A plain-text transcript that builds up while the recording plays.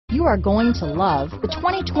You are going to love the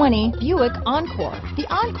 2020 Buick Encore. The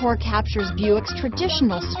Encore captures Buick's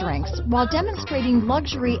traditional strengths while demonstrating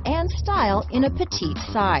luxury and style in a petite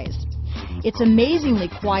size. It's amazingly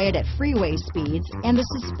quiet at freeway speeds, and the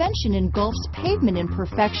suspension engulfs pavement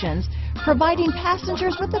imperfections, providing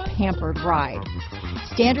passengers with a pampered ride.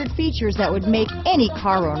 Standard features that would make any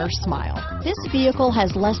car owner smile. This vehicle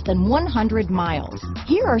has less than 100 miles.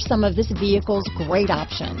 Here are some of this vehicle's great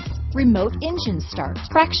options: remote engine start,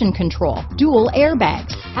 traction control, dual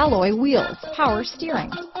airbags, alloy wheels, power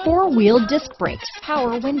steering, four-wheel disc brakes,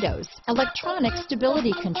 power windows, electronic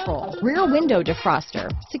stability control, rear window defroster,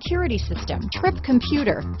 security system, trip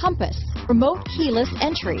computer, compass, remote keyless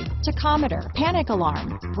entry, tachometer, panic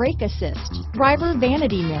alarm, brake assist, driver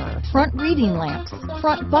vanity mirror, front reading lamps,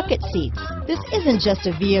 front bucket seats. This isn't just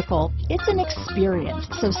a vehicle, it's an experience.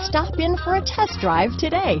 So stop in for a test drive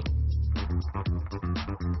today.